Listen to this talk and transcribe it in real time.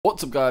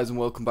What's up guys and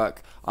welcome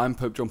back. I'm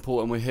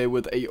PopeJohnPaul and we're here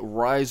with a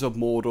Rise of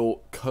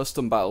Mordor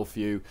custom battle for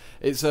you.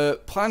 It's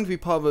planned to be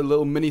part of a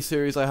little mini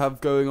series I have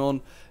going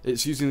on.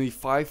 It's using the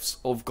Fiefs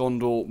of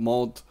Gondor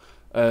mod.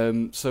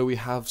 So we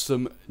have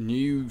some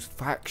new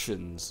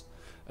factions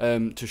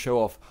to show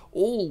off.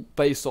 All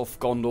based off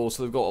Gondor,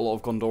 so they've got a lot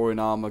of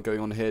Gondorian armor going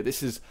on here.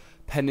 This is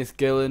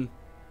Gillen,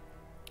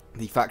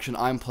 the faction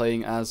I'm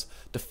playing as,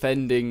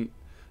 defending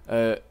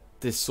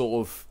this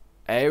sort of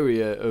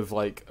area of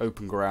like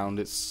open ground.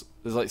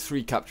 There's like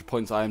 3 capture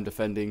points I am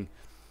defending,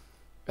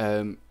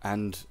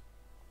 and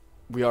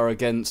we are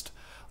against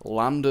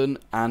Lambden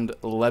and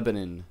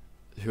Lebanon,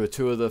 who are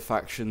 2 other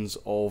factions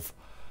of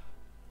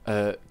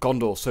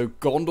Gondor. So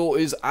Gondor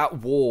is at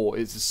war.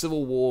 It's a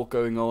civil war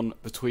going on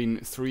between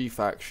 3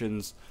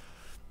 factions.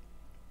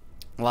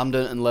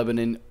 Lambden and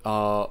Lebanon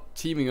are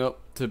teaming up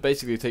to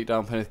basically take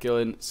down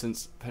Gillen,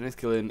 since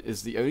Gillen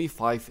is the only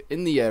fief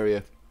in the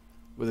area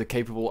with a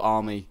capable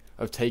army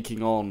of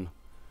taking on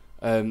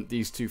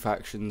these 2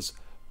 factions,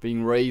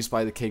 being raised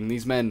by the king.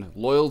 These men,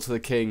 loyal to the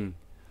king,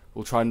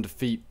 will try and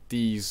defeat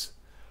these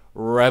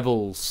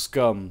rebel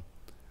scum.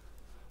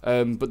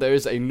 But there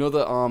is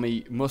another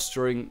army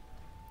mustering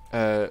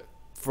by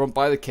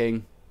the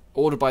king,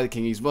 ordered by the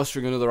king. He's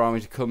mustering another army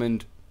to come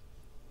and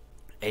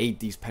aid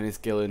these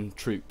Gillen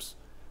troops,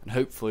 and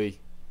hopefully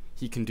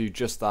he can do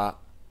just that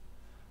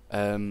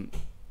and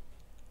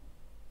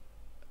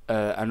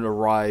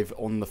arrive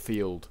on the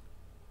field.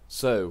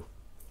 So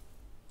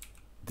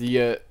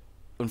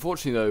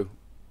unfortunately though,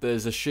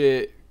 there's a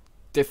sheer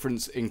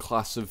difference in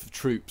class of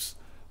troops,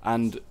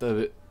 and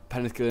the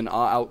Gillen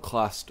are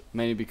outclassed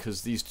mainly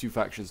because these 2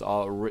 factions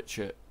are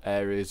richer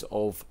areas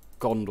of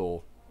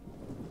Gondor.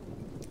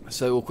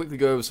 So we'll quickly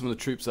go over some of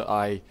the troops that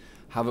I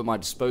have at my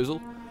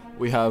disposal.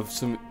 We have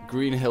some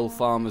Green Hill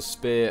Farmers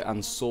spear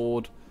and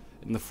sword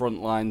in the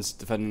front lines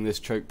defending this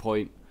choke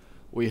point.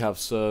 We have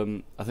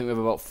I think we have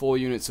about 4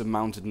 units of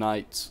mounted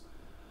knights.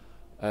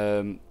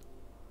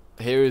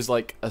 Here is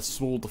like a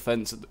small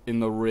defense in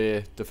the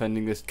rear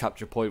defending this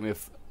capture point. We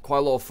have quite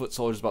a lot of foot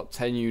soldiers, about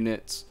 10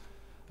 units.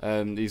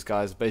 These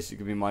guys are basically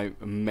going to be my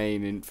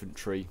main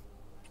infantry,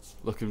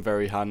 looking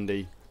very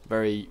handy,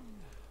 very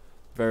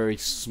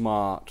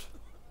smart.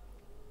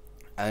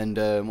 And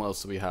what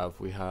else do we have?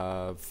 We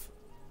have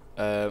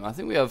I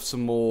think we have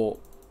some more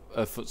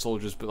foot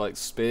soldiers, but like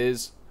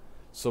spears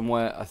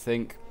somewhere, I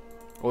think.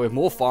 Oh, we have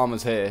more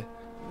farmers here.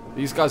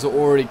 These guys are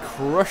already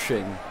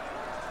crushing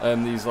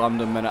these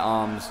Lambden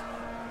men-at-arms.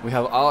 We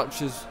have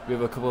archers, we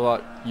have a couple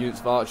of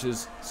units of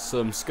archers,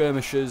 some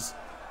skirmishers,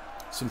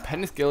 some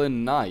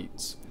Gillen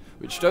knights,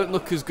 which don't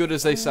look as good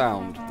as they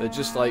sound. They're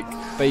just like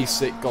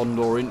basic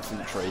Gondor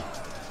infantry,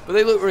 but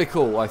they look really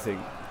cool, I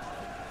think.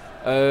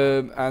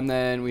 And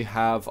then we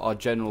have our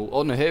general.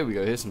 Oh no, here we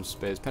go, here's some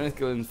spears.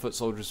 Gillen foot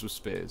soldiers with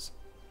spears.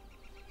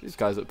 These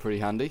guys look pretty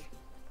handy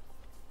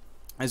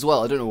as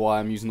well. I don't know why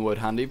I'm using the word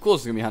handy. Of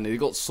course it's going to be handy. They've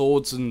got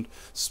swords and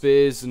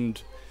spears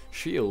and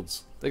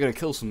shields. They're going to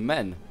kill some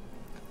men.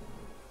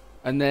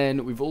 And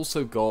then we've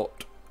also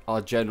got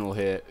our general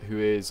here, who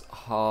is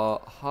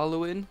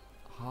Halloween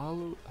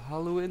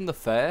the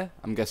Fair.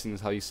 I'm guessing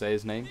that's how you say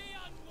his name.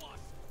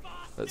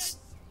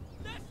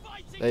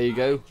 There you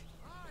go.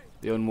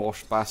 The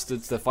unwashed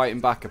bastards. They're fighting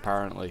back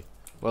apparently.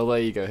 Well, there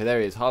you go. There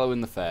he is, Halloween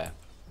the Fair.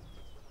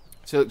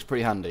 So he looks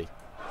pretty handy.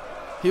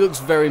 He looks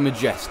very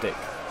majestic.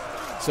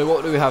 So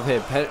what do we have here?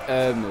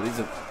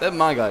 They're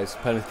my guys,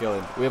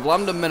 Gillen. We have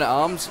Lambden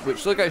men-at-arms,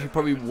 which look actually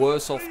probably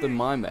worse off than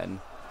my men.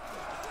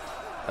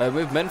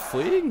 We have men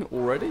fleeing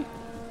already?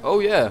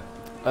 Oh yeah,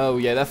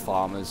 they're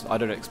farmers. I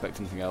don't expect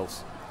anything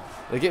else.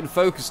 They're getting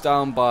focused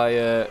down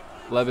by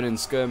Lebanon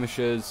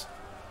skirmishers.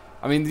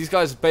 I mean, these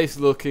guys are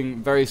basically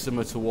looking very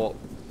similar to what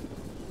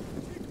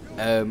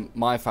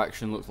my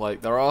faction looks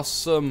like. There are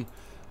some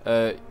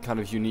kind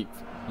of unique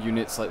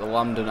units, like the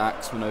Lambden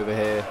Axemen over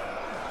here.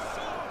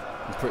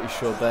 I'm pretty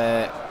sure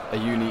they're a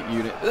unique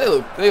unit.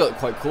 They look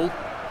quite cool.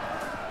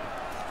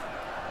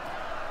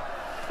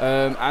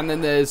 And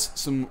then there's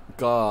some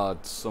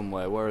guards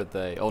somewhere. Where are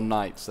they? Oh,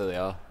 knights. There they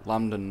are.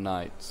 Lambden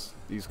knights.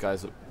 These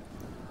guys look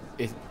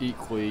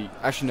equally.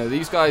 Actually, no.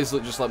 These guys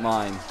look just like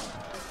mine.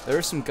 There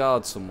is some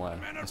guards somewhere,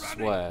 I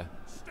swear.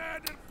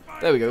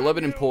 There we go.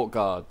 Lebanon port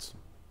guards.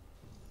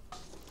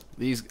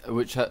 These,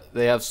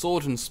 they have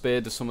sword and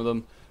spear to some of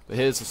them, but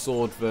here's the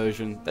sword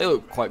version. They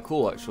look quite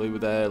cool actually,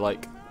 with their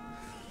like,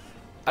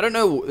 I don't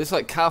know, it's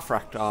like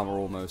Carfract armor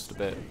almost a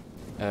bit.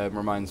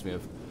 Reminds me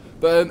of.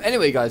 But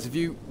anyway, guys, if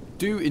you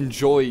do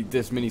enjoy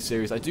this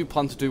mini-series, I do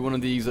plan to do one of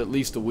these at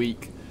least a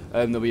week.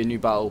 There'll be a new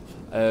battle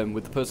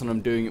with the person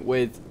I'm doing it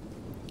with,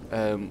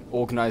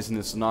 organising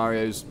the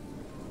scenarios.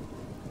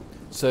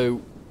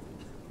 So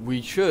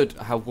we should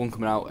have one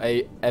coming out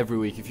every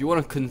week. If you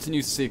want to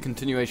continue to see a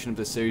continuation of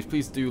this series,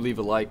 please do leave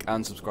a like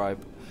and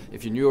subscribe.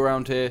 If you're new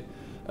around here,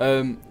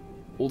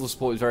 all the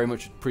support is very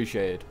much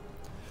appreciated.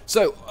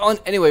 So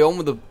anyway, on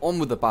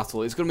with the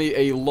battle. It's going to be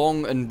a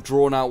long and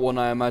drawn out one,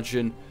 I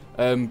imagine.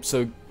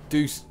 So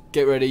do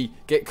get ready,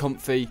 get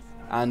comfy,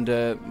 and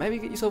maybe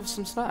get yourself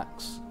some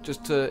snacks,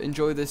 just to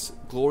enjoy this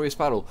glorious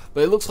battle.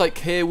 But it looks like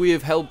here we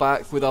have held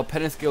back with our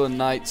Penethgillen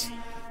Knights,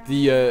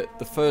 the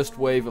first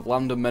wave of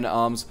London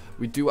men-at-arms.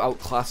 We do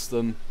outclass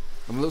them,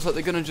 and it looks like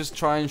they're going to just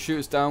try and shoot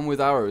us down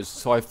with arrows.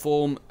 So I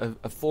form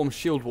a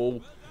shield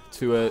wall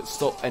to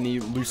stop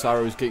any loose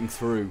arrows getting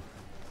through.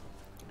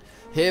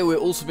 Here we're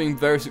also being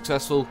very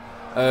successful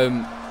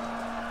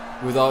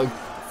with our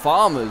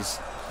farmers,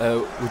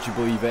 would you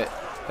believe it,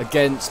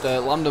 against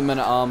London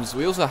men-at-arms.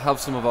 We also have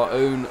some of our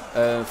own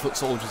foot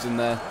soldiers in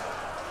there,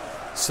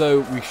 so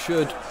we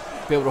should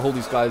be able to hold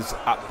these guys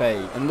at bay.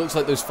 And it looks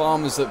like those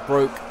farmers that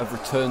broke have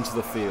returned to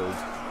the field,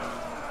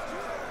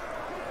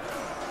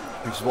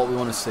 which is what we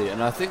want to see.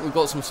 And I think we've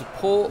got some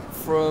support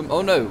from...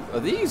 oh no, are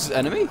these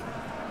enemy?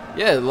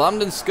 Yeah,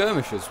 London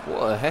skirmishers.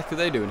 What the heck are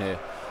they doing here?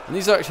 And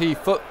these are actually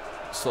foot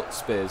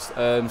spears,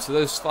 so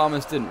those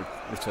farmers didn't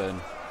return.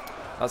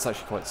 That's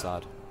actually quite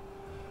sad.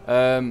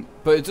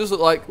 But it does look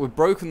like we've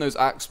broken those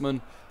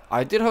axemen.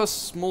 I did have a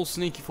small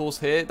sneaky force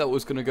here that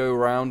was going to go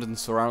around and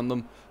surround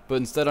them, but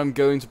instead I'm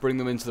going to bring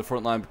them into the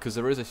front line because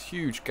there is a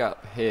huge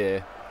gap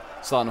here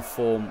starting to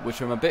form,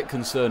 which I'm a bit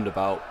concerned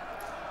about,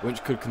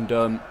 which could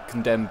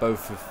condemn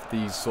both of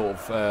these sort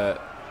of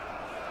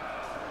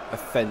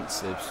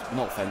offensives,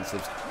 not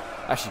offensives,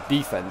 actually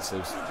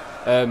defensives.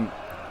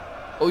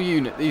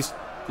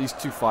 These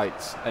two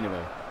fights,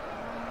 anyway.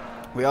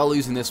 We are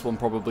losing this one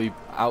probably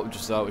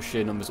just out of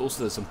sheer numbers. Also,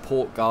 there's some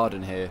port guard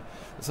in here.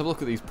 Let's have a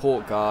look at these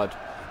port guard.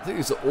 I think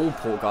these are all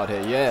port guard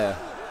here, yeah.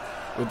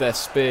 With their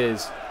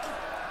spears.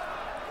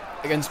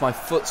 Against my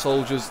foot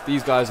soldiers,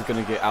 these guys are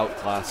going to get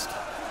outclassed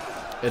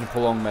in a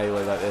prolonged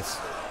melee like this.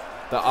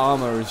 The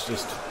armor is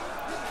just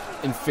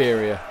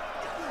inferior.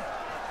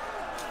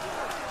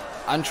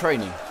 And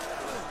training,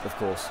 of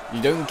course.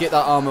 You don't get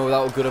that armor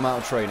without a good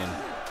amount of training.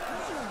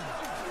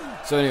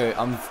 So anyway,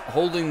 I'm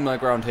holding my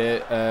ground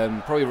here,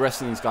 probably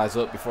resting these guys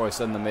up before I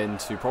send them in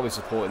to probably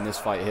support in this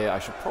fight here. I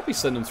should probably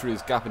send them through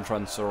this gap and try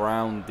and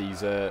surround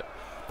these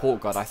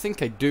port guard. I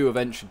think I do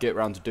eventually get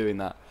around to doing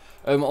that.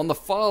 On the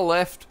far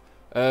left,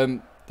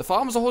 the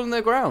farmers are holding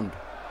their ground.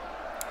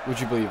 Would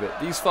you believe it?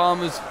 These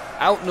farmers,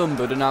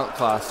 outnumbered and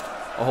outclassed,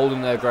 are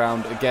holding their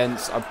ground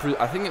against, I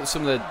think it's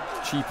some of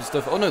their cheaper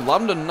stuff. Oh no,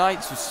 London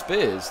Knights with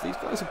spears. These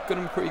guys are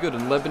going to be pretty good.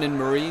 And Lebanon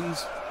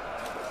Marines.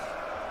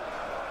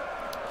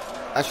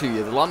 Actually,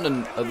 yeah, the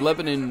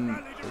Lebanon,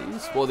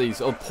 what are these?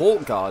 Oh,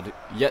 Port Guard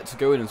yet to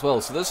go in as well.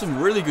 So there's some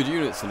really good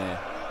units in here.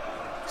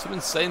 Some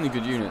insanely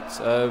good units.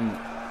 But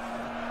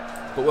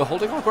we're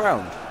holding our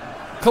ground.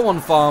 Come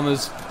on,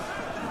 farmers.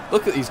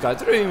 Look at these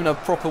guys. They don't even have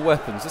proper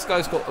weapons. This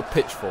guy's got a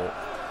pitchfork.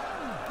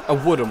 A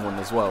wooden one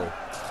as well.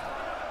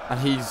 And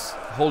he's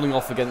holding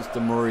off against the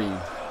Marine.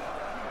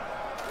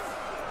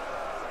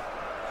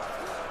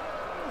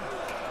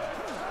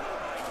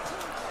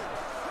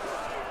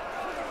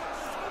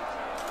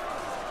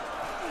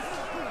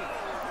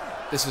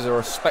 This is a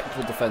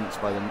respectable defence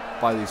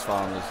by these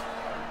farmers.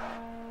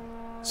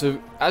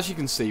 So, as you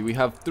can see, we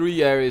have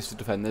 3 areas to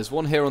defend. There's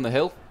one here on the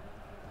hill,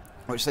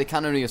 which they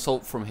can only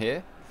assault from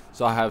here.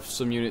 So I have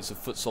some units of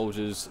foot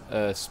soldiers,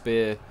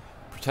 spear,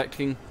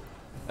 protecting.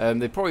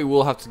 They probably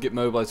will have to get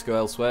mobilised to go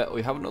elsewhere.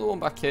 We have another one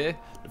back here,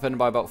 defended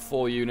by about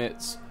 4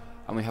 units.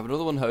 And we have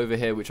another one over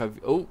here, which I've...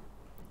 oh,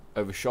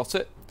 overshot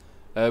it.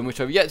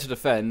 Which I've yet to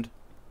defend.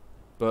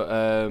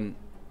 But...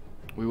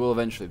 we will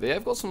eventually. They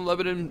have got some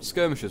Lebanon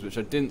skirmishers, which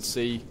I didn't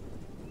see.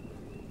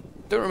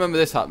 Don't remember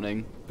this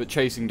happening, but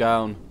chasing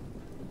down,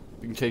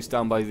 being chased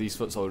down by these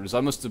foot soldiers. I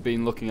must have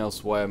been looking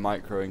elsewhere,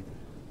 microing.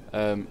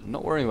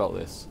 Not worrying about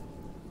this.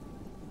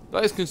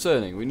 That is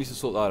concerning. We need to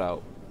sort that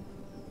out.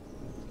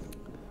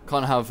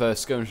 Can't have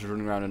skirmishers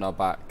running around in our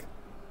back.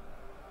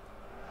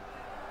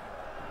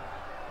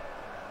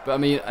 But I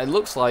mean, it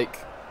looks like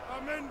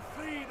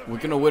we're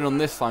going to win on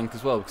this flank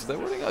as well, because they're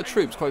running out of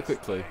troops quite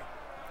quickly.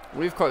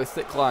 We have quite a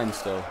thick line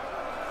still.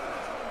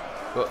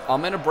 But our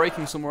men are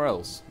breaking somewhere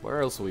else. Where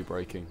else are we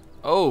breaking?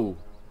 Oh!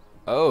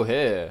 Oh,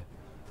 here.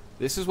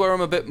 This is where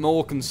I'm a bit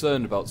more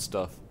concerned about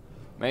stuff.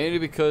 Mainly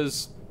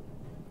because...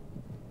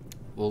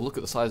 well, look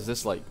at the size of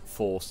this, like,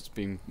 force that's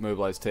being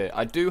mobilised here.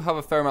 I do have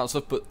a fair amount of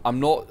stuff, but I'm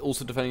not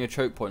also defending a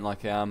choke point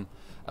like I am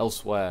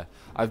elsewhere.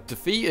 I've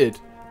defeated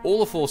all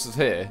the forces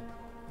here,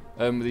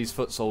 with these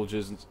foot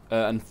soldiers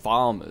and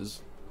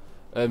farmers.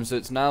 So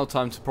it's now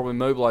time to probably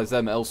mobilise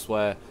them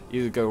elsewhere,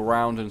 either go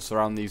around and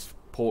surround these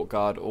port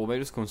guard, or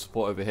maybe just come and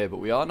support over here. But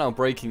we are now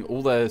breaking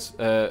all their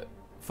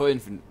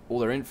all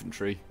their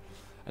infantry,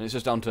 and it's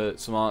just down to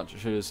some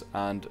archers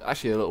and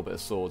actually a little bit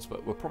of swords.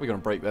 But we're probably going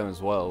to break them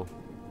as well.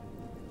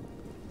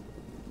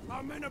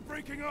 Our men are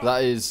breaking up.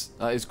 That is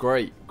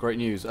great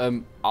news.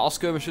 Our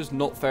skirmishers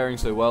not faring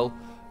so well.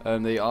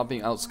 They are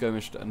being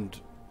outskirmished and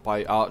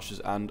by archers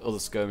and other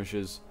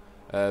skirmishers,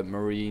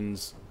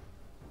 marines,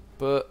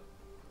 but.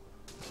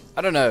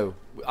 I don't know.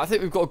 I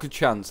think we've got a good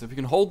chance. If we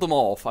can hold them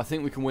off, I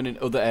think we can win in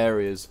other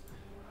areas,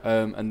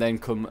 and then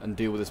come and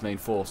deal with this main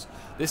force.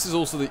 This is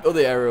also the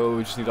other area where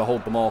we just need to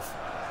hold them off,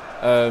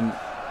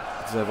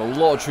 because they have a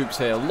lot of troops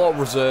here, a lot of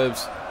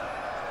reserves,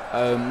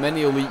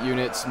 many elite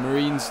units.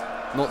 Marines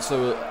not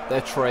so,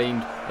 they're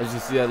trained. As you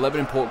see there,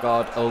 Lebanon Port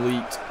Guard,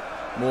 elite,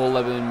 more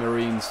Lebanon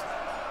Marines.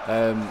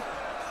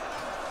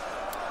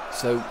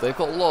 So they've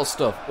got a lot of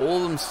stuff, all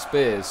of them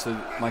spears, so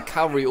my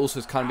cavalry also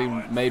has kind of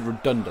been made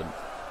redundant.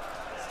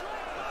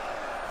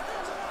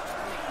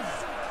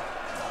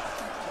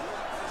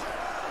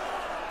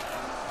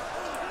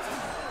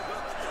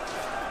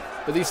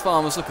 But these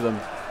farmers, look at them,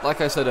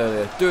 like I said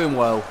earlier, doing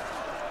well.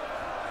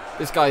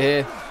 This guy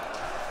here,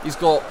 he's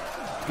got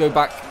to go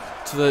back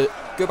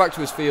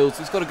to his fields.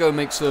 He's got to go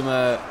make some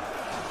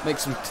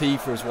tea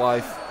for his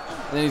wife,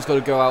 and then he's got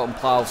to go out and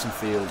plough some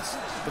fields.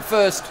 But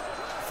first,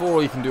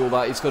 before he can do all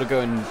that, he's got to go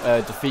and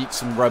defeat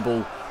some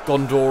rebel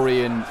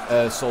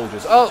Gondorian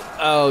soldiers.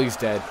 Oh, he's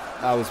dead.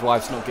 Oh, his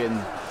wife's not getting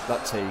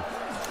that tea.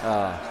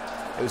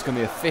 It was going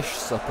to be a fish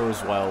supper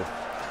as well.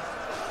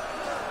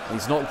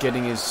 He's not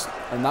getting his,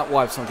 and that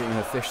wife's not getting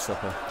her fish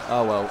supper.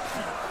 Oh well.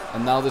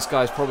 And now this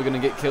guy's probably going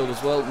to get killed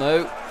as well.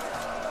 No.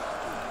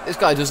 This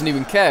guy doesn't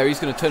even care. He's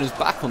going to turn his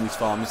back on these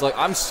farms. He's like,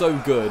 I'm so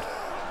good,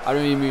 I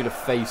don't even need to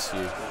face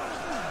you.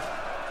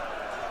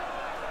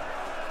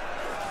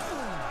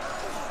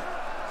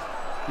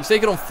 He's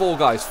taken on 4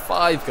 guys,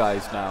 5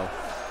 guys now.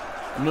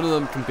 And none of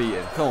them can beat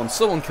him. Come on,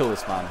 someone kill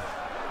this man.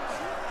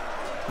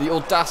 The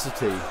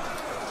audacity.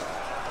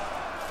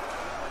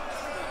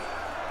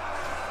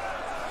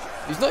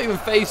 He's not even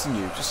facing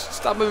you. Just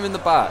stab him in the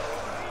back.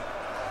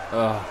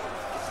 Ugh.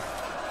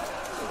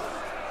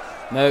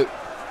 No.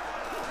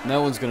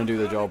 No one's going to do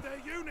the job.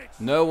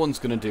 No one's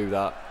going to do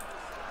that.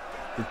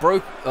 We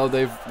broke... Oh,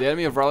 the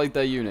enemy have rallied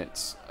their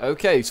units.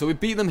 Okay, so we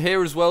beat them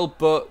here as well,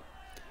 but...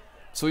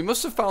 So we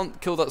must have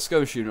killed that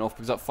skirmish unit off,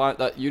 because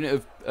that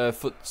unit of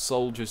foot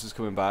soldiers is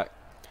coming back.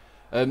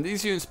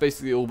 These units are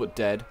basically all but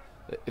dead.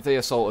 If they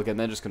assault again,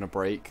 they're just going to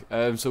break.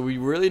 So we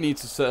really need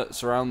to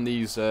surround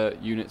these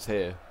units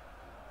here.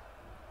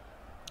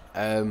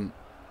 And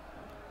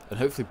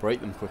hopefully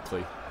break them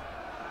quickly.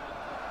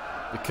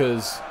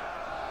 Because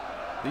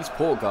these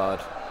port guard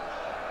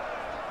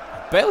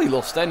barely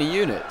lost any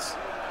units.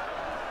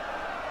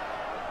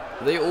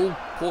 Are they all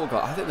port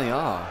guard? I think they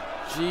are.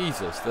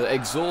 Jesus, they're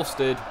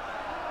exhausted.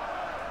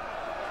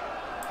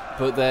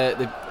 But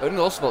they've only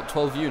lost about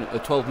 12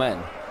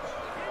 men.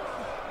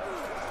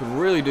 Could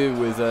really do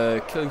with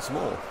killing some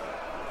more.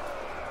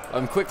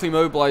 I'm quickly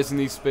mobilizing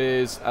these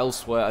spears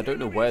elsewhere. I don't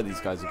know where these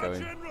guys are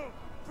going.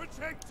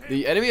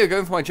 The enemy are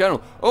going for my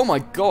general. Oh my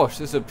gosh,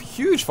 there's a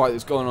huge fight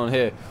that's going on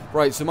here.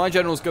 Right, so my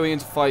general's going in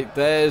to fight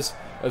theirs,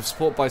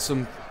 supported by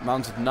some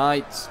mounted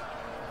knights.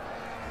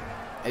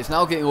 It's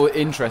now getting all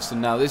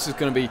interesting now. This is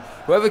going to be...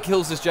 Whoever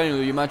kills this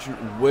general, you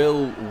imagine,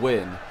 will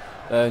win.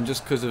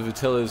 Just because of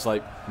Attila's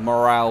like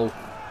morale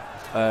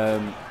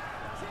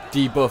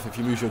debuff if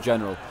you lose your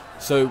general.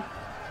 So,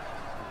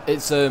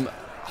 it's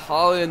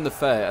Harlan the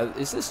Fair.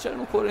 Is this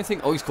general called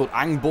anything? Oh, he's called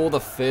Angbor the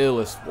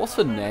Fearless. What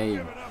a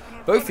name.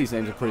 Both these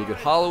names are pretty good.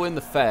 Harlan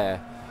the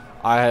Fair.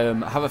 I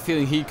have a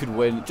feeling he could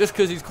win. Just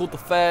because he's called the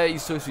Fair,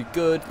 he's supposed to be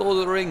good. Lord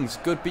of the Rings,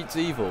 good beats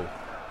evil.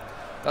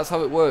 That's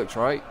how it works,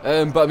 right?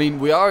 But I mean,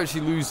 we are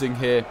actually losing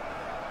here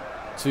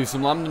to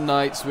some Lambton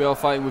Knights. We are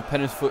fighting with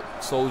Penrith foot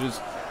soldiers.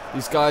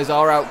 These guys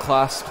are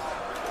outclassed.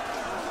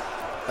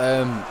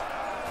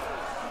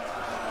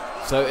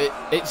 So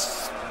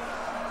it's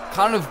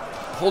kind of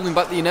holding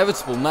back the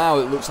inevitable now,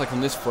 it looks like,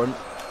 on this front.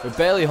 We're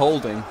barely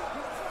holding.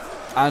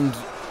 And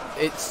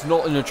it's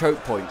not in a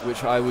choke point,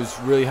 which I was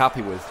really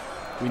happy with.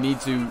 We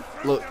need to...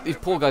 Look, these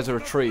poor guys are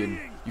retreating.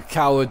 You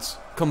cowards,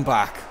 come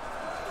back.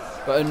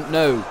 But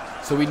no.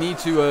 So we need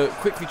to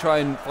quickly try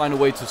and find a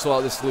way to sort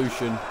out this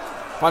solution.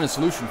 Find a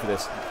solution for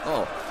this.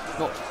 Oh,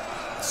 not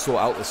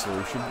sort out the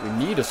solution. We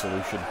need a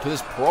solution to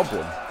this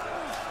problem.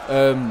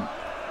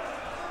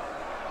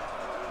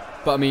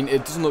 But I mean,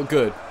 it doesn't look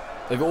good.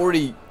 They've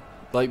already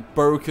like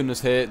broken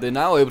us here. They're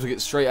now able to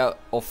get straight out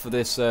off for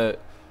this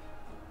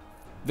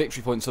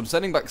victory point. So I'm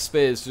sending back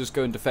spears to just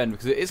go and defend,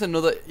 because it is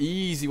another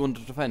easy one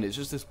to defend. It's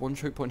just this one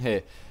choke point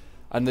here,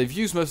 and they've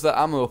used most of their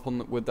ammo up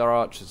on with their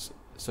archers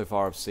so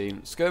far. I've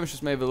seen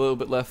skirmishers may have a little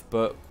bit left,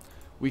 but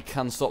we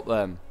can stop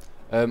them.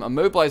 I'm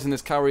mobilizing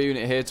this cavalry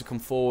unit here to come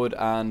forward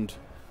and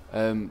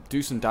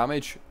do some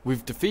damage.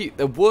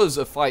 There was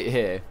a fight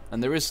here,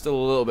 and there is still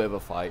a little bit of a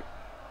fight.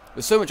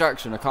 There's so much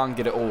action, I can't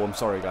get it all. I'm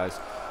sorry, guys.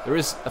 There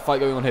is a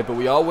fight going on here, but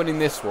we are winning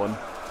this one.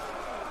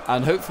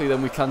 And hopefully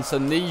then we can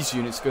send these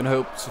units to go and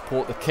help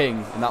support the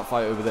king in that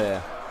fight over there,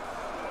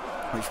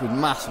 which would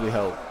massively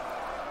help.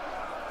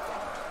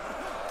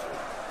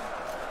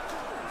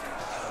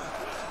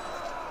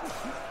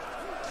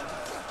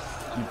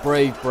 You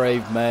brave,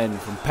 brave men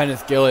from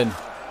Penrith Gillen.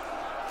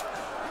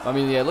 I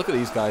mean, yeah, look at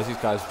these guys. These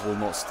guys will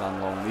not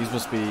stand long. These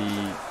must be...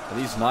 Are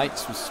these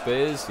knights with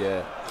spears?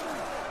 Yeah.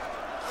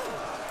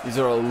 These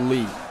are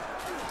elite.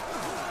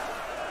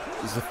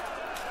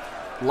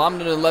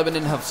 Lambton and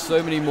Lebanon have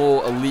so many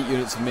more elite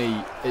units than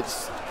me.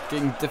 It's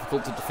getting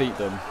difficult to defeat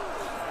them.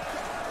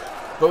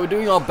 But we're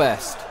doing our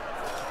best.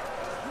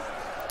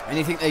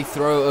 Anything they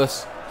throw at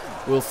us,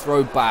 we'll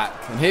throw back.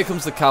 And here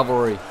comes the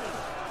cavalry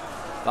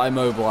that I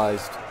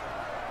mobilized.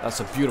 That's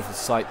a beautiful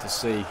sight to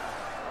see.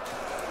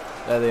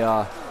 There they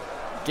are.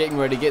 Getting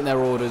ready, getting their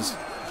orders.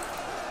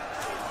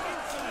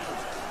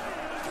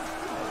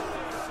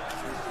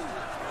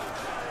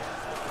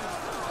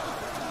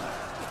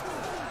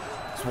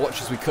 Just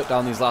watch as we cut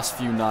down these last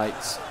few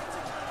knights.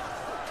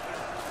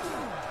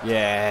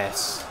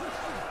 Yes.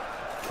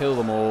 Kill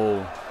them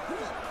all.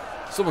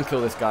 Someone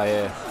kill this guy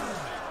here.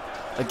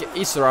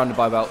 He's surrounded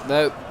by about...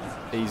 Nope.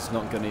 He's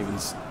not going to even...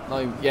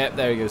 Yeah,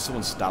 there he goes.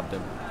 Someone stabbed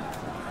him.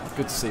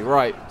 Good to see.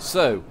 Right,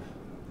 so...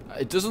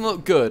 It doesn't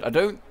look good. I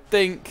don't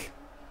think...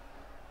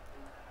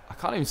 I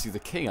can't even see the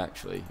king,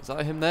 actually. Is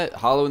that him there?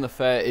 Harlow in the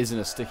Fair is in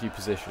a sticky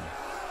position.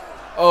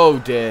 Oh,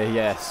 dear,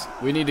 yes.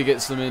 We need to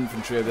get some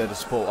infantry over there to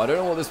support. I don't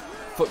know what this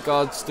foot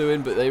guard's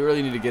doing, but they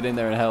really need to get in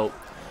there and help.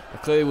 I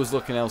clearly was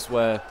looking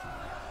elsewhere.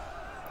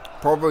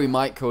 Probably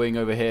Mike-coing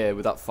over here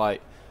with that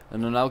fight.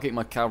 And I'm now getting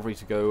my cavalry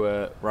to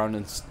go round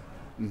and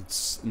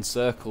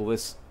encircle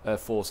this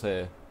force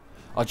here.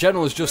 Our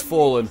general has just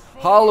fallen.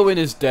 Harlowin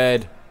is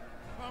dead.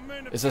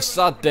 It's a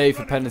sad day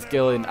for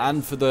Penethgillen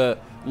and for the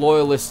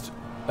loyalist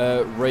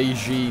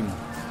regime.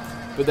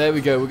 But there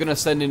we go. We're going to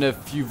send in a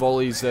few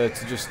volleys to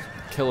just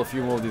kill a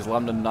few more of these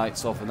Lambton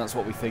Knights off. And that's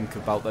what we think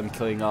about them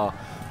killing our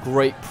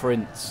great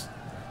prince.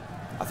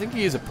 I think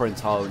he is a prince,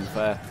 Harlowin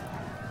Fair.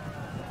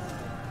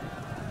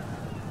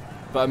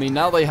 But I mean,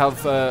 now they have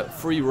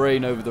free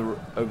reign over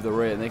the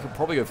rear, and they could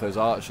probably go for those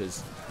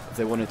archers if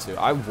they wanted to.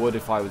 I would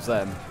if I was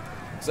them,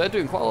 because they're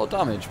doing quite a lot of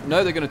damage. But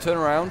no, they're going to turn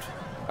around.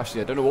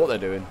 Actually, I don't know what they're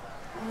doing.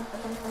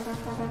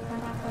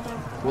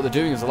 What they're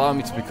doing is allowing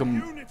me to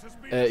become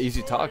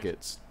easy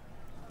targets.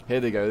 Here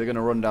they go. They're going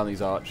to run down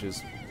these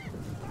archers.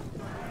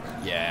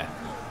 Yeah,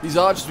 these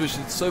archers which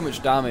did so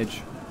much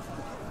damage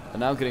are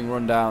now getting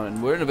run down,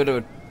 and we're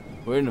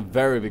in a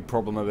very big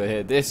problem over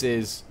here. This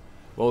is.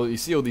 Well, you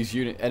see all these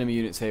enemy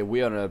units here.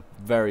 We are in a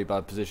very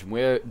bad position.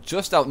 We're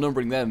just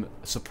outnumbering them,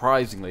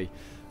 surprisingly.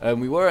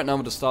 We were at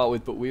number to start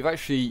with, but we've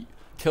actually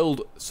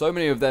killed so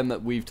many of them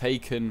that we've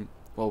taken...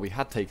 Well, we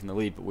had taken the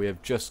lead, but we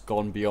have just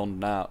gone beyond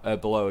now,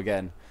 below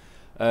again.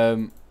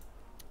 It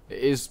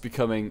is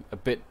becoming a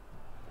bit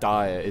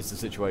dire, is the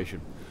situation.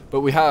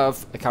 But we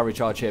have a cavalry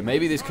charge here.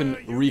 Maybe this can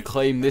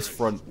reclaim this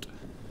front.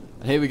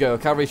 And here we go, a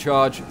cavalry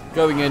charge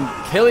going in,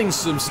 killing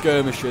some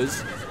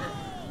skirmishers.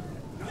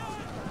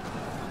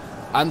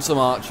 And some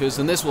archers,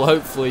 and this will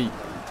hopefully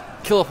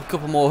kill up a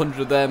couple more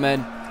hundred of their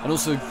men, and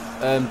also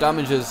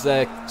damages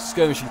their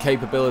skirmishing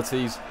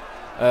capabilities,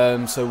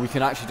 so we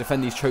can actually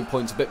defend these choke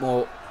points a bit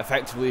more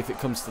effectively if it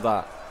comes to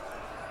that.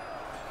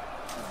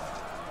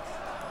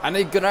 And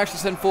they're going to actually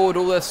send forward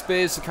all their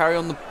spears to carry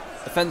on the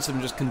offensive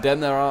and just condemn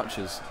their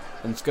archers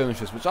and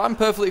skirmishers, which I'm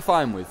perfectly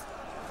fine with.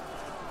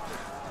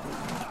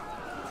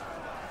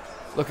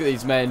 Look at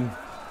these men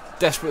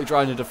desperately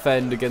trying to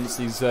defend against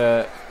these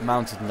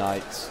mounted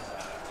knights.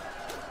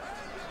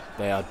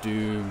 They are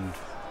doomed.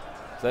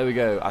 So there we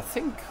go. I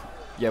think,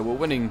 yeah, we're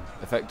winning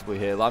effectively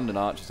here. Lambton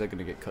archers, they're going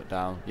to get cut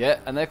down. Yeah,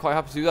 and they're quite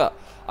happy to do that.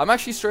 I'm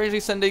actually strangely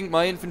sending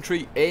my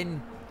infantry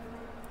in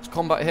to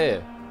combat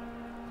here.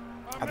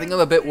 I think I'm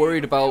a bit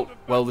worried about,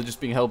 well, they're just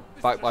being held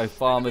back by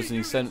farmers, and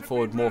he sent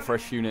forward more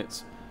fresh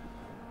units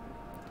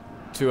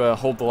to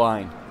hold the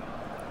line.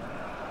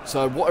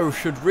 So what I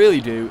should really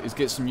do is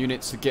get some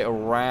units to get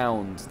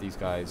around these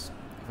guys.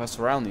 If I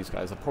surround these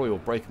guys, I probably will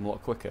break them a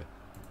lot quicker.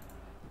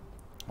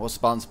 What's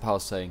the balance of power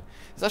saying?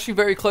 It's actually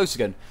very close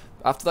again.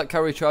 After that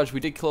cavalry charge, we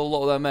did kill a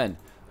lot of their men.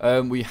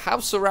 We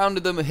have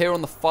surrounded them here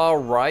on the far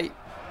right,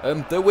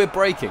 though we're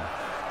breaking.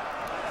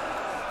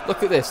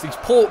 Look at this. These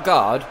port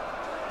guard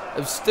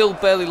have still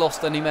barely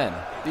lost any men.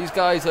 These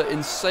guys are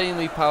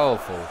insanely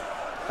powerful.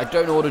 I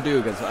don't know what to do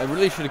against them. I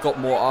really should have got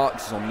more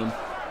archers on them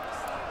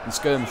and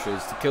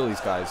skirmishers to kill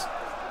these guys.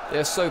 They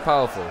are so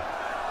powerful.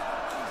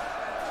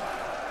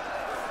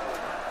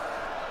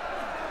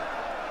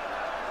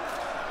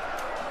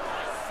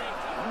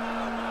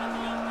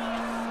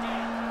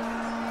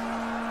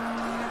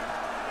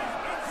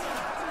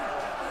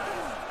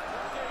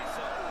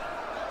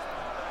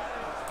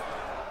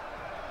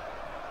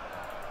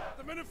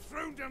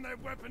 Their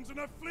weapons and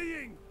are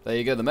fleeing. There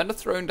you go, the men have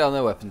thrown down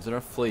their weapons and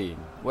are fleeing.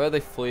 Where are they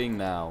fleeing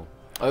now?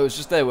 Oh, it was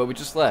just there where we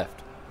just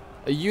left.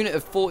 A unit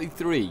of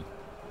 43.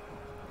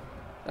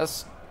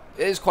 It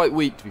is quite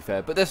weak, to be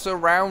fair, but they're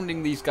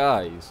surrounding these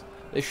guys.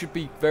 They should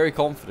be very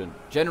confident.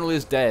 General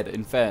is dead,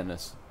 in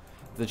fairness.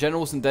 If the general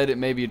wasn't dead, it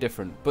may be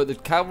different. But the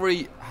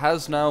cavalry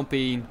has now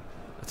been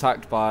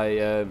attacked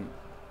by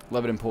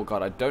Lebanon Port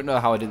Guard. I don't know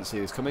how I didn't see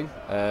this coming.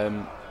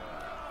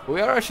 But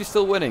we are actually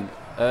still winning.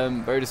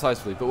 Very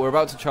decisively, but we're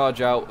about to charge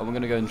out, and we're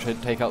going to go and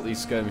take out these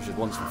skirmishers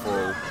once and for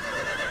all.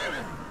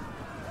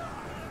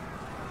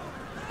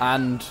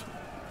 And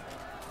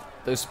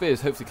those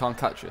spears hopefully can't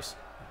catch us.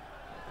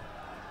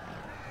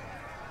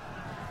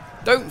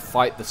 Don't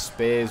fight the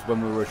spears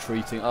when we're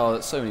retreating. Oh,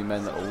 there's so many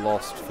men that are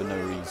lost for no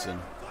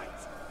reason.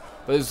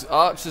 But those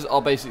archers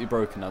are basically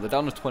broken now. They're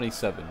down to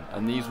 27,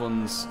 and these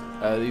ones,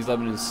 these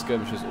Lebanon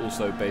skirmishers,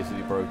 also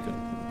basically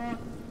broken.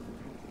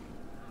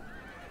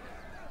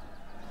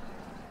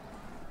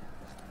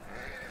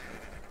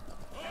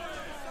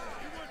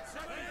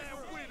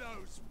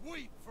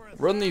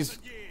 Run these...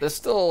 They're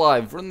still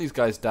alive. Run these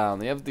guys down.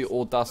 They have the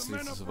audacity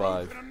to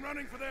survive.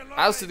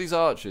 As do these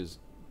archers.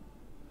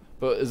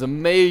 But there's a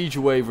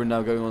major wavering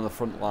now going on the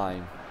front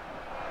line.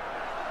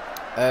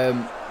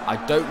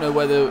 I don't know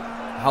whether...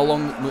 How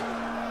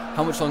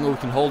much longer we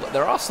can hold.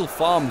 There are still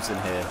farms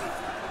in here.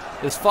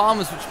 There's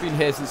farmers which have been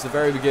here since the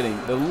very beginning.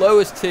 The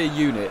lowest tier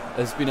unit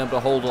has been able to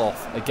hold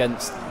off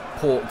against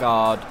port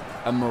guard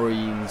and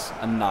marines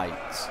and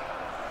knights.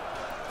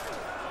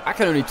 I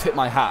can only tip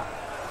my hat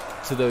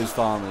to those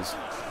farmers.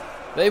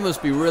 They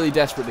must be really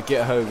desperate to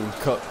get home and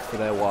cook for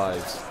their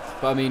wives.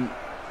 But I mean,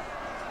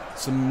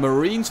 some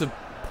marines have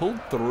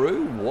pulled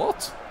through?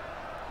 What?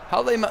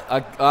 How they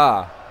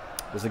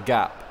there's a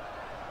gap.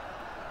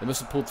 They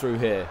must have pulled through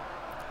here.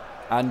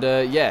 And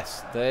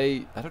yes,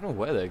 I don't know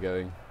where they're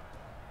going.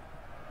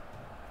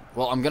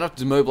 Well, I'm going to have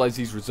to demobilize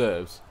these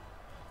reserves.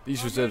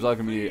 These reserves are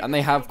going to be... And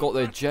they have got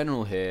their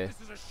general here.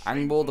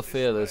 Angbor the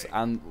Fearless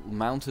and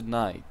mounted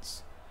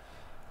knights.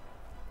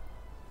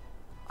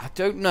 I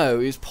don't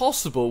know. It's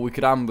possible we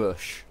could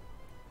ambush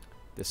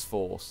this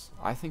force.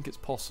 I think it's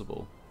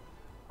possible.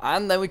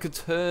 And then we could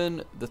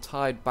turn the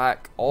tide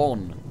back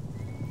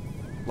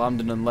on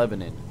London and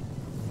Lebanon.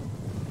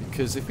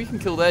 Because if we can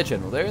kill their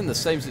general, they're in the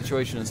same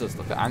situation as us.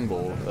 Look at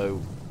Angbor,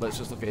 though. Let's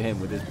just look at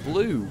him with his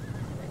blue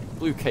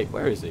cape.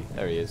 Where is he?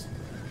 There he is.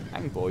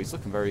 Angbor, he's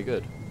looking very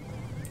good.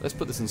 Let's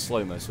put this in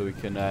slow-mo so we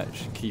can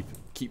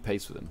keep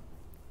pace with him.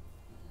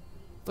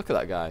 Look at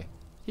that guy.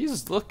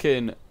 He's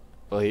looking...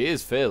 Well, he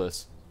is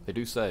fearless. They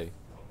do say.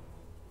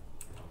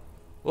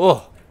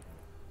 Oh,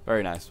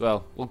 very nice.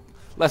 Well,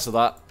 less of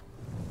that.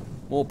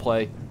 More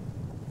play.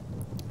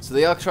 So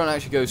they are trying to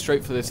actually go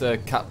straight for this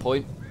cap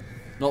point.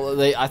 Not that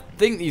they... I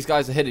think these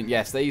guys are hidden.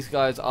 Yes, these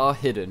guys are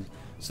hidden.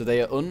 So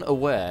they are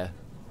unaware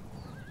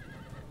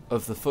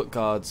of the foot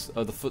guards,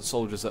 of the foot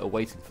soldiers that are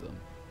waiting for them.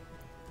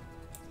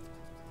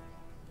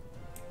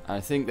 And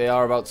I think they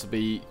are about to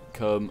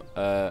become...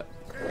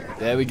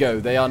 there we go.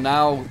 They are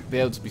now be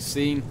able to be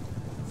seen.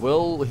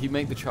 Will he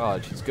make the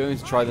charge? He's going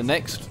to try the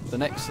next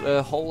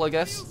hole, I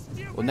guess,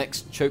 or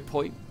next choke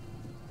point.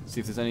 See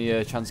if there's any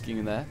chance of getting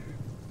in there.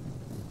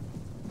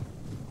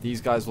 These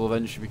guys will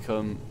eventually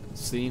become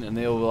seen, and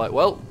they'll be like,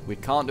 "Well, we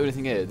can't do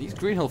anything here." These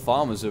Green Hill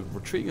farmers are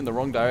retreating in the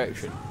wrong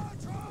direction.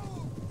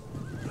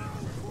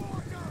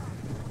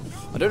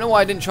 I don't know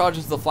why I didn't charge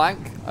into the flank.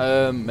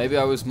 Maybe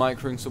I was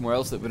microing somewhere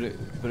else, but it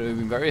would have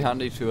been very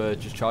handy to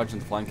just charge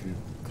into the flank and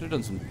could have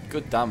done some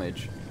good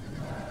damage.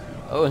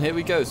 Oh, and here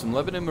we go, some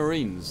Lebanon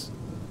Marines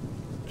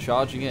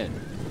charging in.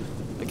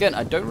 Again,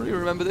 I don't really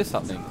remember this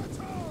happening,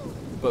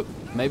 but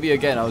maybe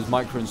again I was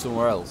microing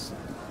somewhere else.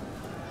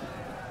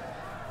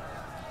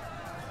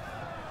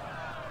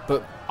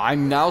 But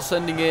I'm now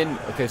sending in...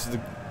 Okay, so the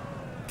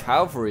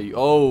cavalry...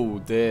 Oh,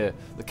 dear.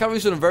 The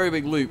cavalry's done a very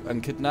big loop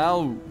and could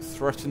now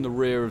threaten the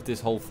rear of this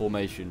whole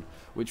formation,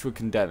 which would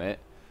condemn it.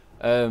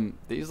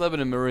 These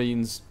Lebanon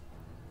Marines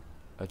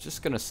are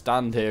just going to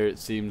stand here, it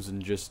seems,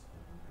 and just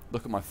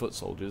look at my foot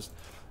soldiers.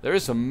 There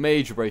is some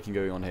major breaking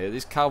going on here.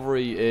 This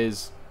cavalry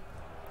is...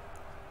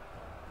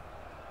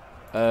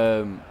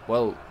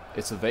 well,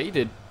 it's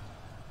evaded.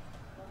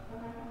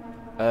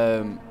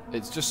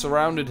 It's just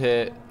surrounded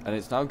here, and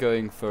it's now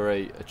going for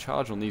a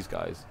charge on these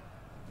guys.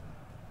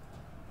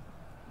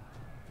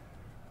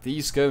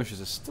 These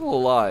skirmishers are still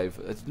alive.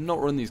 They did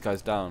not run these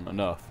guys down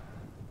enough.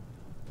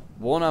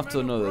 One after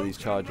another, these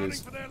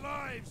charges.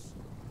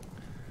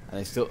 And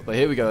they still... But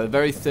here we go, a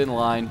very thin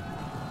line.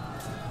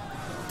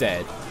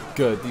 Dead.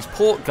 Good. These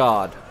port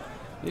guard,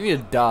 they need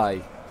to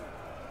die.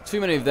 Too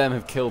many of them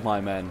have killed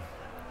my men.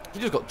 He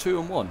just got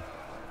 2 and 1.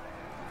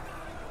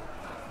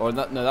 Or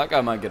that, no, that guy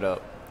might get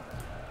up.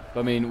 But,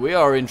 I mean, we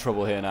are in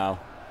trouble here now.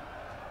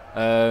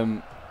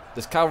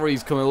 This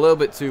cavalry's coming a little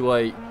bit too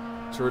late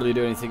to really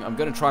do anything. I'm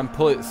going to try and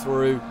pull it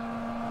through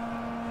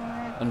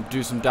and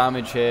do some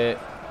damage here.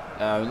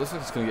 It looks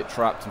like it's going to get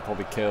trapped and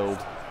probably killed.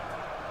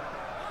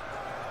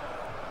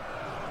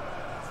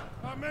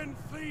 Our men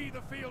flee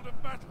the field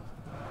of battle.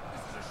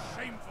 This is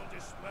a shameful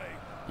display.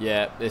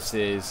 Yeah, this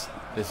is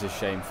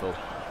shameful.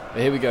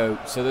 But here we go.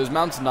 So those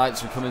mounted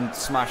knights are coming to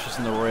smash us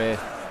in the rear.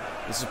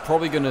 This is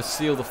probably going to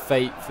seal the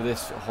fate for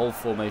this whole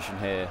formation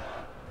here.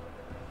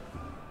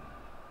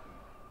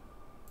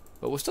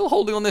 But we're still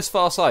holding on this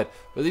far side.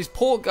 But these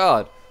port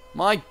guard,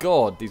 my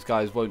god, these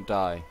guys won't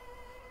die.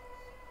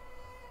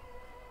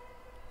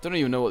 Don't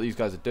even know what these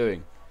guys are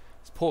doing.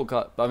 This port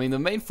guard, I mean, the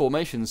main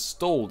formation's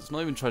stalled. It's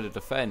not even trying to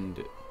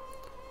defend.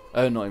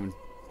 Not even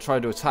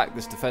trying to attack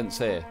this defense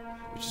here,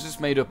 which is just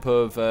made up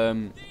of,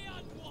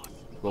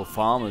 well,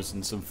 farmers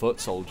and some foot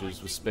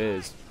soldiers with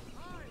spears.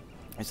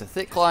 It's a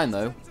thick line,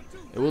 though.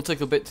 It will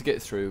take a bit to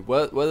get through.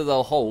 Whether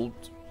they'll hold,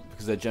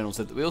 because their general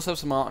said that we also have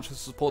some archers to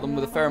support them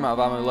with a fair amount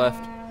of ammo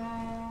left.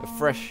 A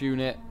fresh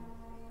unit.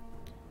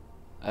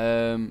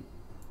 We'll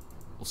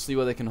see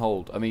where they can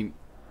hold. I mean,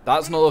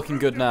 that's not looking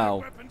good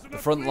now. The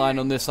front line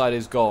on this side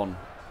is gone.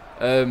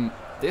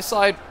 This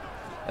side,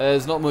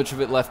 there's not much of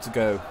it left to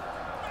go.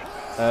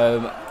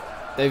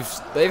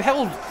 They've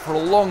held for a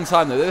long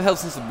time though. They've held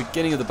since the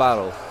beginning of the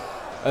battle.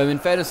 In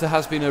fairness, there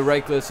has been a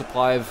regular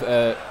supply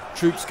of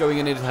troops going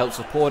in here to help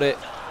support it.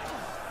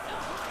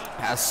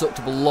 It has sucked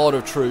up a lot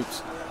of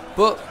troops,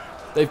 but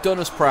they've done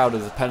us proud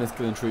as the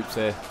Penethkillen troops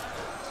here,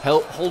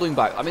 holding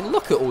back. I mean,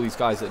 look at all these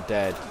guys that are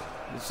dead.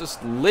 It's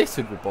just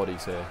littered with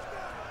bodies here.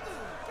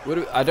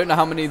 I don't know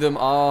how many of them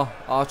are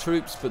our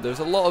troops, but there's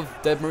a lot of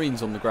dead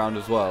Marines on the ground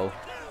as well.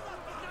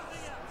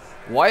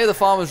 Why are the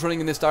farmers running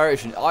in this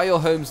direction? Are your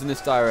homes in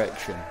this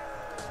direction?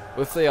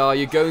 Well, if they are,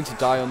 you're going to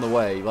die on the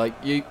way. Like,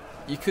 you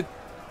could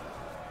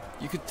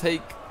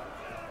take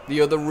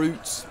the other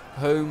routes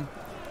home,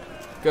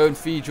 go and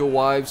feed your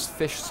wives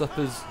fish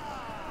suppers.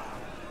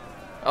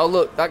 Oh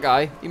look, that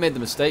guy, he made the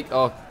mistake.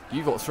 Oh,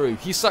 you got through.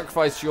 He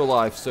sacrificed your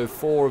life so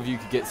 4 of you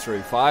could get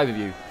through. 5 of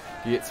you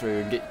could get through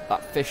and get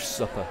that fish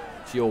supper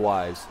to your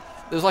wives.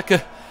 It was like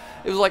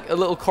a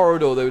little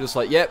corridor. They were just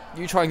like, yep,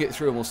 you try and get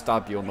through and we'll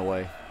stab you on the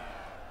way.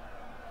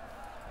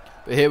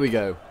 But here we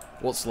go.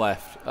 What's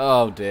left?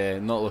 Oh dear,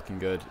 not looking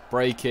good.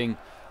 Breaking.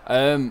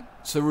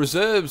 So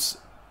reserves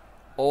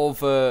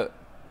of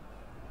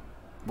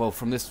well,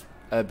 from this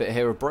bit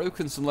here are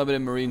broken. Some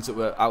Lebanon Marines that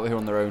were out here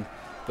on their own,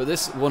 but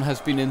this one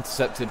has been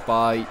intercepted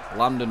by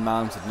land and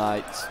mounted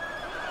knights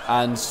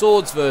and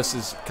swords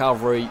versus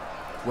cavalry.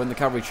 When the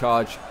cavalry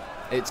charge,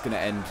 it's going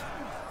to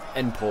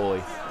end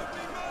poorly.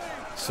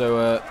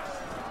 So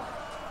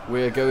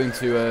we're going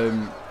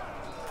to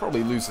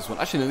probably lose this one.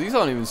 Actually, no, these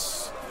aren't even.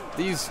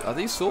 Are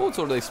these swords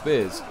or are they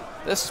spears?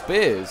 They're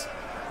spears.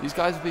 These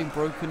guys are being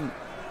broken.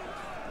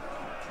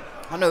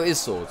 I know it is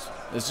swords.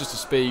 There's just a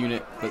spear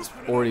unit that's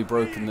already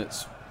broken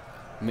that's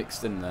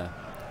mixed in there.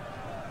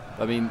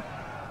 I mean,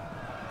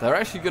 they're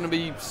actually going to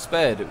be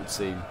spared, it would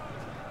seem.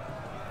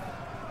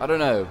 I don't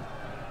know.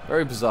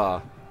 Very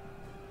bizarre.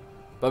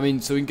 But I mean,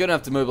 so we're going to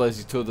have to mobilise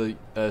these 2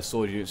 other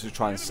sword units to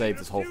try and save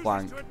this whole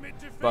flank.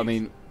 But I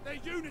mean,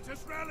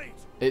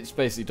 it's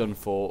basically done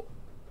for.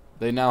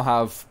 They now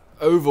have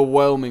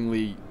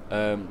overwhelmingly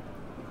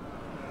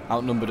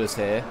outnumbered us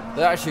here.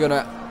 They're actually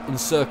going to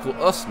encircle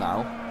us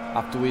now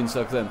after we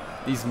encircle them.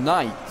 These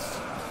knights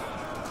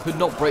could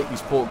not break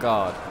these port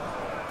guard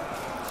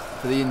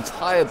for the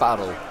entire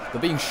battle.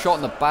 They're being shot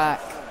in the back.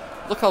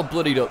 Look how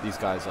bloodied up these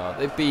guys are.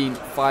 They've been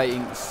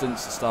fighting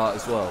since the start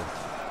as well.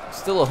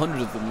 Still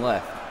 100 of them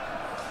left.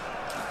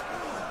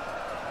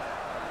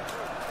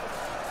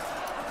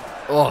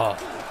 Oh,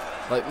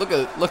 like look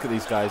at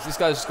these guys. This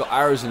guy's just got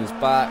arrows in his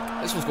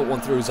back. This one's got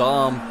one through his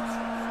arm.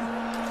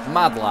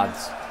 Mad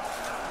lads,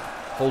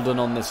 holding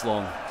on this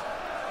long.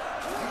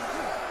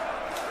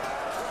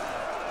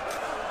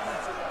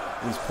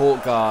 These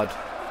port guard,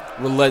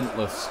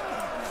 relentless.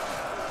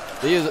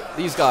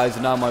 These guys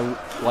are now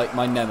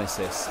my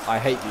nemesis. I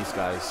hate these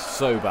guys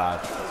so bad.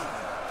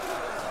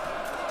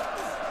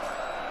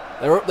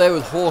 They're up there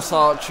with horse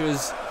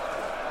archers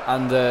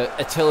and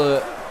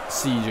Attila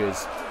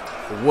sieges.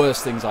 The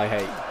worst things I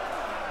hate.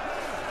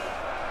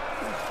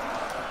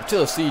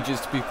 Attila sieges,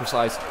 to be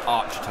precise,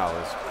 arch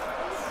towers.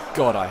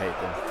 God, I hate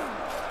them.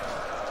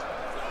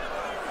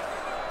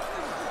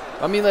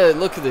 I mean,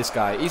 look at this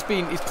guy. He's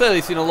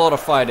clearly seen a lot of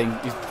fighting.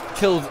 He's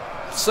killed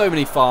so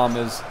many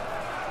farmers,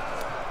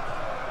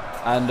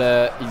 and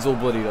he's all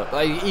bloodied up.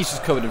 He's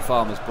just covered in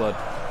farmers' blood.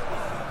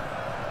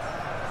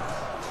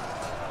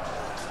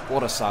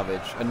 What a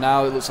savage. And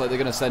now it looks like they're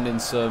going to send in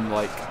some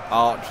like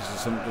archers or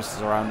something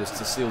just around us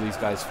to seal these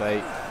guys'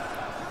 fate.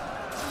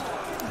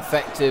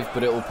 Effective,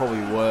 but it will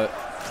probably work.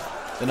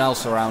 They're now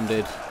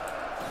surrounded.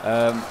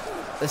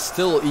 They're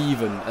still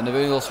even, and they've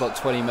only lost about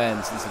 20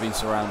 men since they've been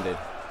surrounded.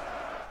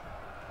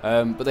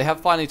 But they have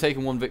finally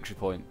taken 1 victory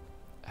point.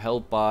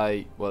 Held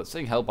by, well, it's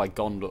saying held by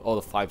Gondor, or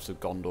the Fiefs of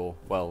Gondor.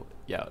 Well,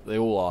 yeah, they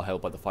all are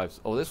held by the Fiefs.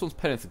 Oh, this one's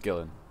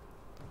Penethkillen.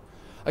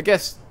 I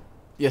guess,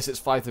 yes, it's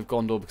Fiefs of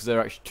Gondor because there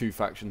are actually 2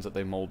 factions that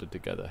they moulded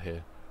together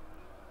here.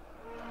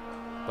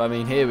 But I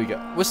mean, here we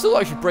go. We're still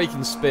actually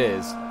breaking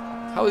spears.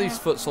 How are these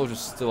foot soldiers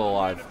still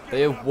alive?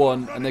 They have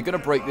won, and they're going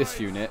to break this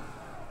unit.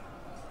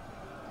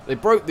 They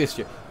broke this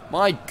unit.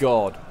 My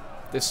God,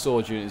 this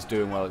sword unit is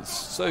doing well. It's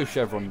so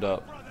chevroned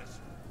up.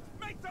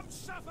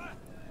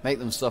 Make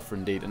them suffer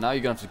indeed. And now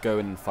you're going to have to go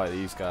in and fight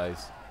these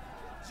guys.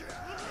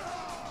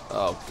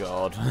 Oh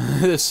God,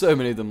 there's so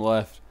many of them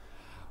left.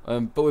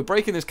 But we're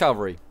breaking this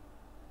cavalry.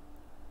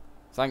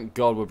 Thank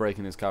God we're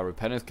breaking this cavalry.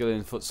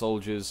 Penethkillen foot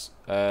soldiers,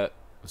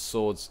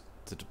 swords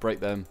to break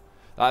them.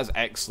 That is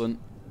excellent.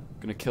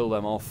 Going to kill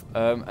them off.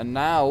 And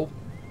now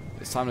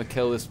it's time to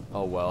kill this.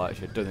 Oh well,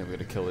 actually, I don't think we're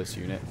going to kill this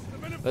unit.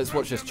 Let's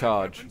watch this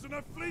charge.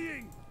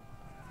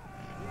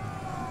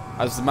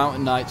 As the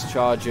mountain knights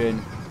charge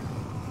in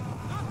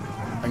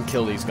and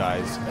kill these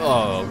guys.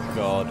 Oh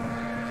God.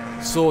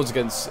 Swords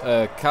against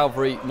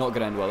cavalry, not going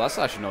to end well. That's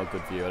actually not a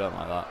good view. I don't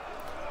like that.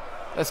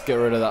 Let's get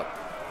rid of that.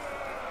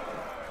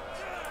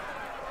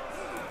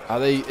 Are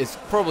they? It's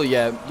probably,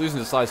 yeah, losing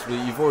decisively.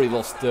 You've already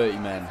lost 30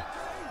 men.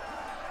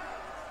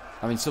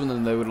 I mean, some of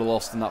them they would have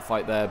lost in that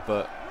fight there,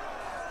 but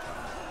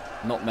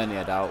not many,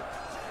 I doubt.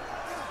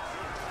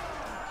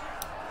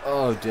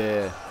 Oh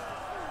dear.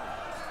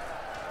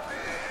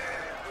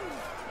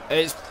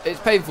 It's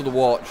painful to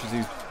watch as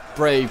these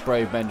brave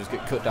men just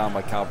get cut down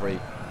by cavalry.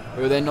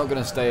 Who are then not going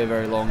to stay here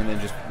very long and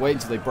then just wait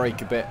until they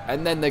break a bit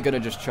and then they're going to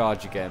just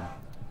charge again.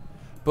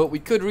 But we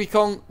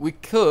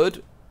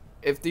could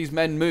if these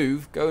men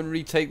move, go and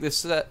retake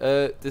this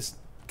this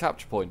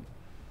capture point.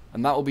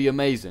 And that will be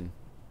amazing.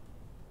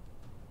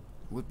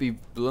 Would be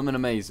blooming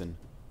amazing.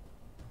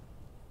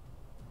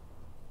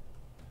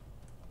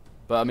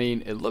 But I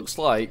mean, it looks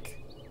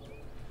like,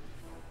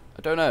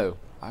 I don't know.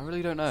 I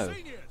really don't know.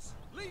 Seniors,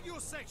 lead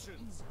your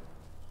sections.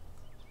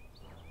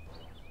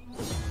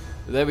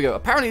 There we go.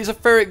 Apparently it's a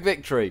Pyrrhic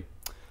victory.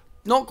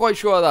 Not quite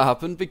sure how that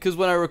happened, because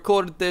when I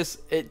recorded this,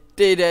 it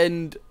did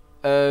end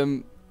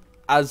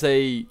as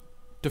a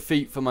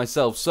defeat for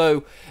myself.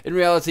 So, in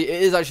reality,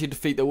 it is actually a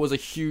defeat. There was a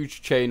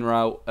huge chain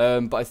rout,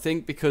 but I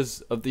think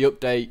because of the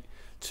update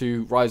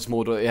to Rise of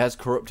Mordor, it has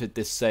corrupted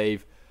this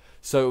save.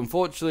 So,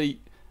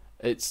 unfortunately,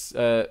 it's,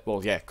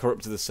 well, yeah,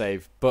 corrupted the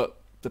save. But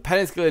the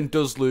Peniscalin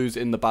does lose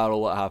in the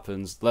battle that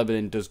happens.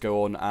 Lebanon does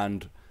go on,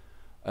 and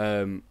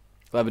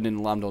Lebanon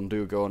and Lamdon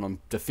do go on and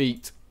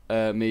defeat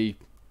me.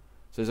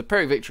 So there's a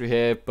Pyrrhic victory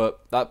here,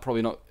 but that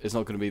probably is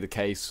not going to be the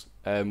case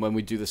when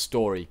we do the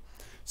story.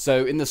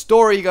 So in the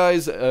story,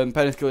 guys,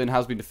 Peniscalin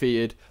has been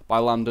defeated by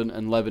Lamdon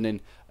and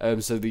Lebanon.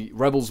 So the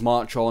rebels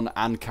march on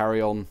and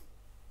carry on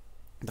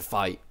the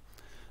fight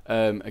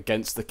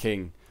against the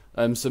king.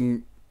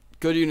 Some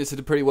good units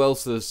did pretty well.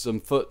 So there's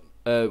some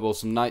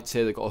some knights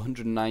here that got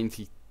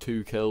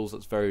 192 kills.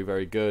 That's very,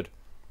 very good.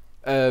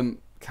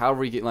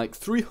 Cavalry getting like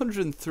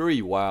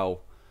 303. Wow.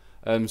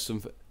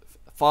 Some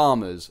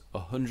farmers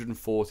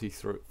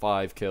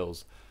 145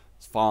 kills.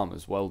 It's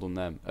farmers, well done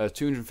them.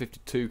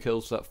 252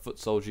 kills for that foot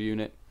soldier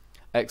unit.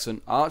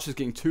 Excellent. Archers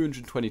getting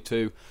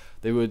 222.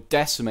 They were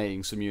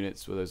decimating some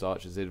units with those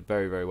archers. They did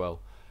very, very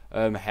well.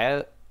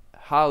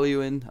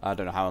 Harlewin, I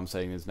don't know how I'm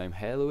saying his name.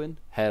 Harlewin,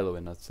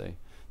 I'd say.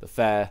 The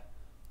Fair,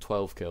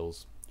 12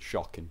 kills.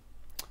 Shocking.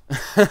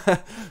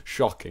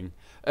 Shocking.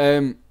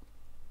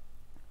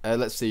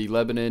 Let's see,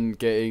 Lebanon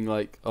getting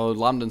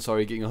Lamdon,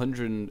 sorry, getting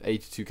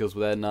 182 kills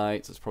with their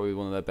knights. That's probably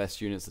one of their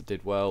best units that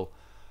did well.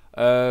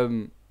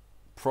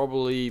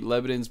 Probably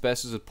Lebanon's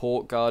best was a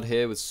port guard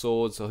here with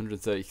swords,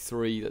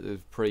 133. That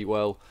did pretty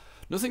well.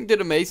 Nothing did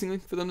amazingly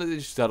for them. They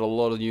just had a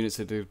lot of units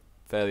that did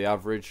fairly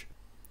average.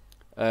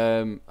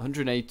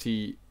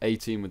 18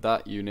 with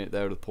that unit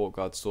there with the port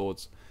guard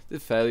swords.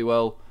 Did fairly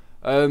well.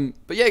 But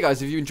yeah,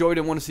 guys, if you enjoyed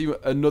and want to see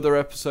another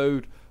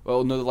episode,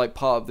 well, another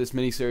part of this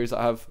mini-series that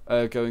I have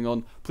going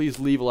on, please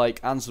leave a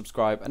like and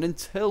subscribe. And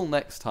until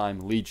next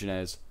time,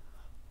 Legionnaires,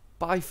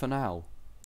 bye for now.